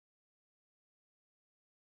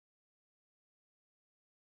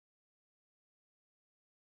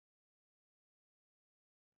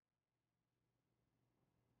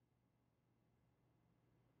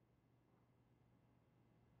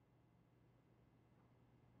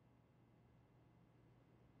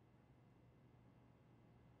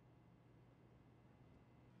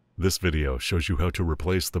This video shows you how to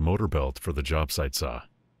replace the motor belt for the Jobsite saw.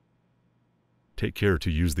 Take care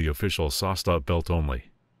to use the official SawStop belt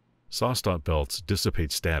only. SawStop belts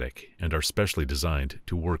dissipate static and are specially designed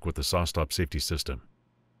to work with the SawStop safety system.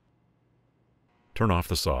 Turn off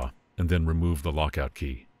the saw and then remove the lockout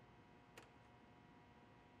key.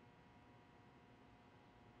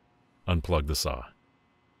 Unplug the saw.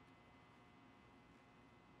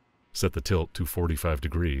 Set the tilt to 45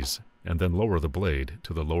 degrees and then lower the blade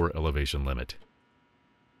to the lower elevation limit.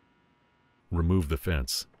 Remove the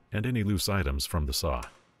fence and any loose items from the saw.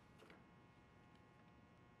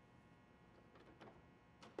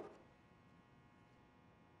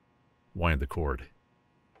 Wind the cord.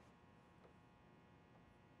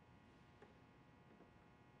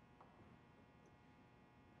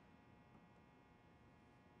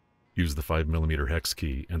 Use the 5mm hex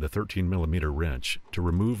key and the 13mm wrench to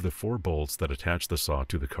remove the 4 bolts that attach the saw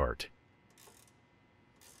to the cart.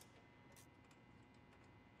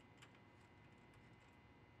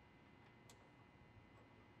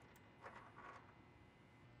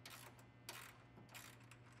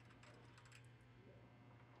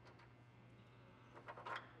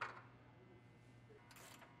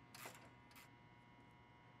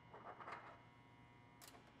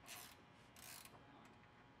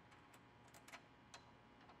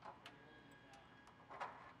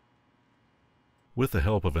 With the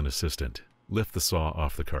help of an assistant, lift the saw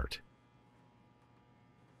off the cart.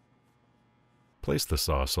 Place the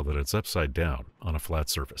saw so that it's upside down on a flat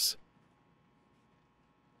surface.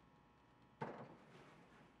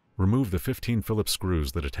 Remove the 15 Phillips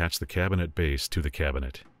screws that attach the cabinet base to the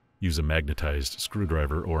cabinet. Use a magnetized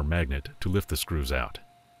screwdriver or magnet to lift the screws out.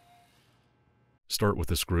 Start with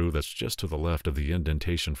the screw that's just to the left of the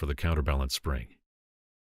indentation for the counterbalance spring.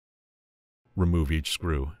 Remove each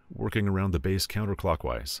screw, working around the base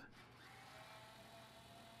counterclockwise.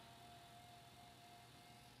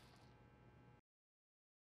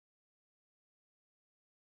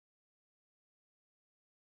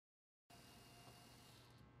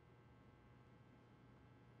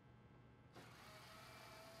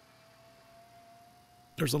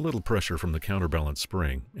 There's a little pressure from the counterbalance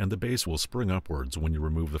spring, and the base will spring upwards when you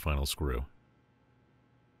remove the final screw.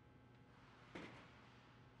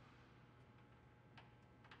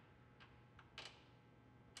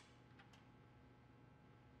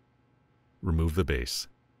 Remove the base.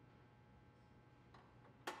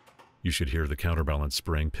 You should hear the counterbalance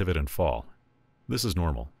spring pivot and fall. This is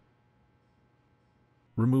normal.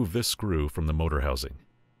 Remove this screw from the motor housing.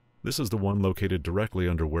 This is the one located directly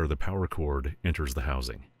under where the power cord enters the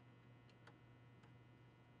housing.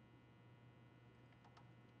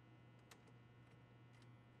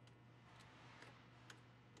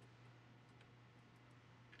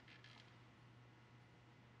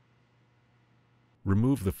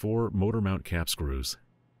 Remove the 4 motor mount cap screws.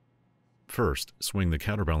 First, swing the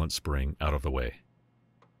counterbalance spring out of the way.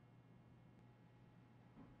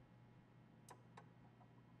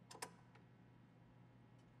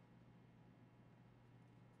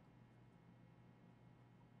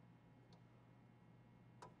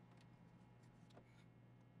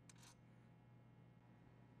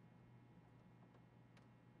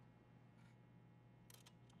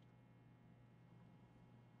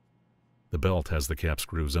 The belt has the cap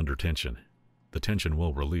screws under tension. The tension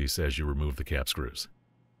will release as you remove the cap screws.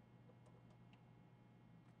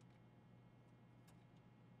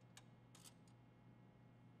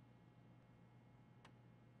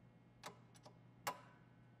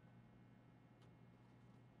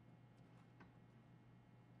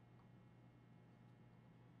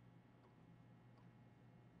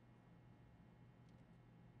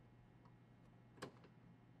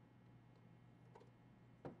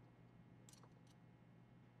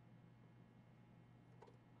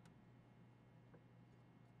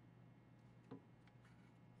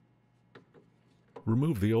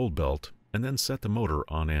 Remove the old belt and then set the motor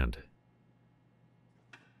on end.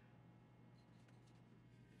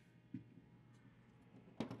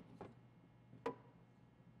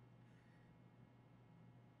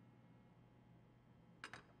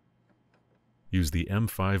 Use the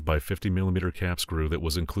M5 by 50mm cap screw that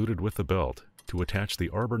was included with the belt to attach the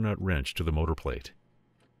arbor nut wrench to the motor plate.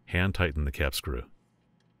 Hand tighten the cap screw.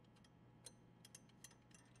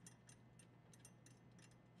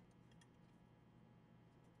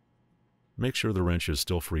 Make sure the wrench is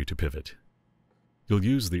still free to pivot. You'll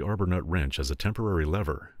use the arbor nut wrench as a temporary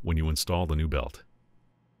lever when you install the new belt.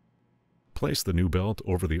 Place the new belt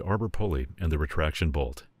over the arbor pulley and the retraction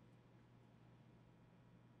bolt.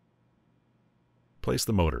 Place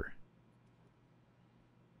the motor.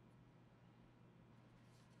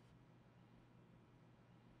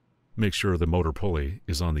 Make sure the motor pulley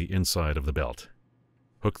is on the inside of the belt.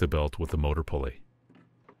 Hook the belt with the motor pulley.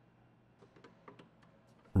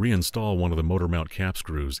 Reinstall one of the motor mount cap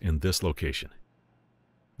screws in this location.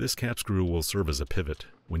 This cap screw will serve as a pivot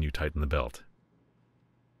when you tighten the belt.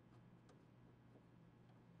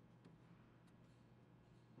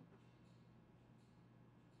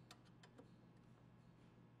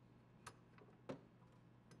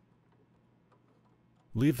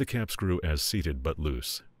 Leave the cap screw as seated but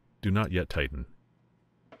loose. Do not yet tighten.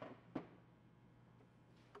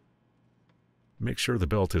 Make sure the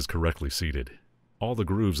belt is correctly seated. All the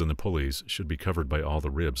grooves in the pulleys should be covered by all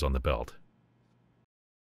the ribs on the belt.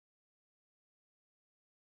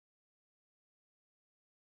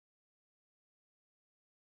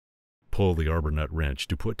 Pull the arbor nut wrench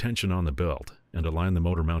to put tension on the belt and align the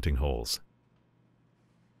motor mounting holes.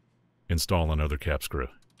 Install another cap screw.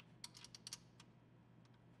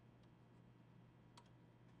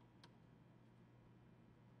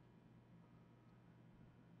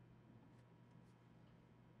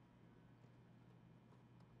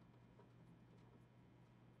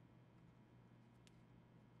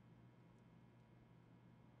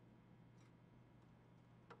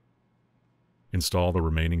 Install the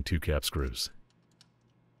remaining 2 cap screws.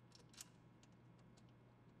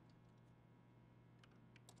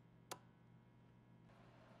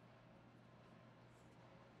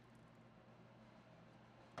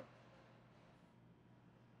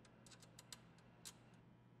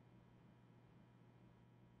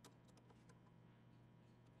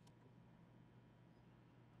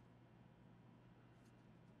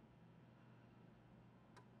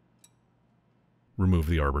 Remove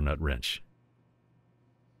the arbor nut wrench.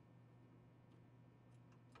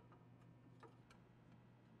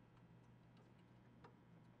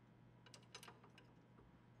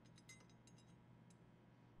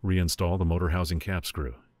 Reinstall the motor housing cap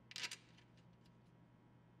screw.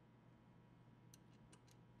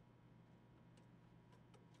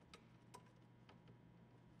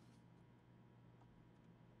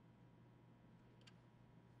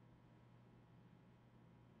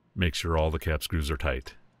 Make sure all the cap screws are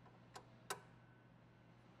tight.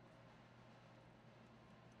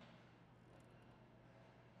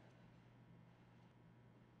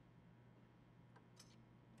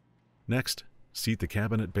 Next, seat the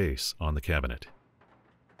cabinet base on the cabinet.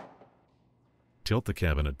 Tilt the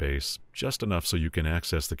cabinet base just enough so you can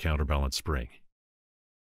access the counterbalance spring.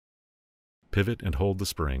 Pivot and hold the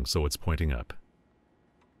spring so it's pointing up.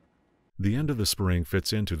 The end of the spring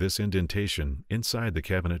fits into this indentation inside the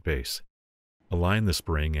cabinet base. Align the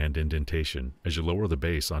spring and indentation as you lower the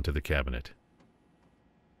base onto the cabinet.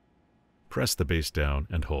 Press the base down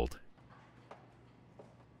and hold.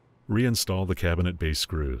 Reinstall the cabinet base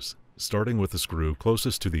screws, starting with the screw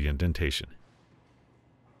closest to the indentation.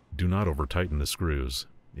 Do not over-tighten the screws.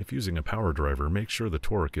 If using a power driver, make sure the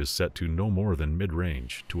torque is set to no more than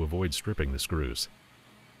mid-range to avoid stripping the screws.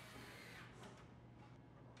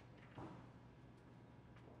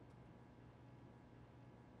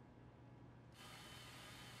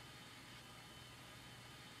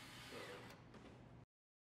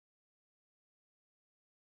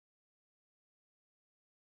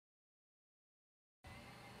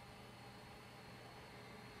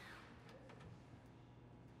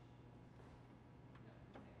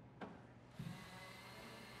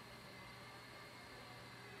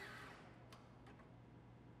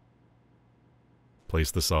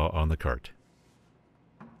 Place the saw on the cart.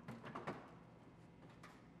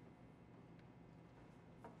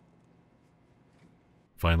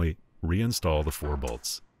 Finally, reinstall the 4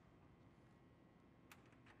 bolts.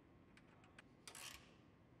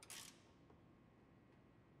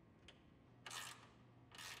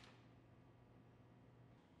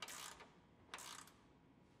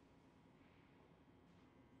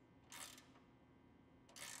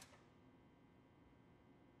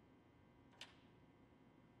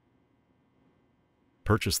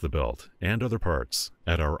 Purchase the belt and other parts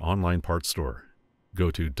at our online parts store.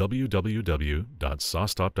 Go to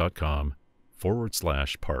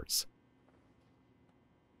www.sawstop.com/parts.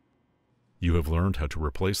 You have learned how to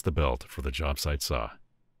replace the belt for the Jobsite saw.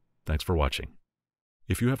 Thanks for watching.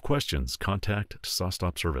 If you have questions, contact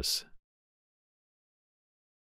SawStop Service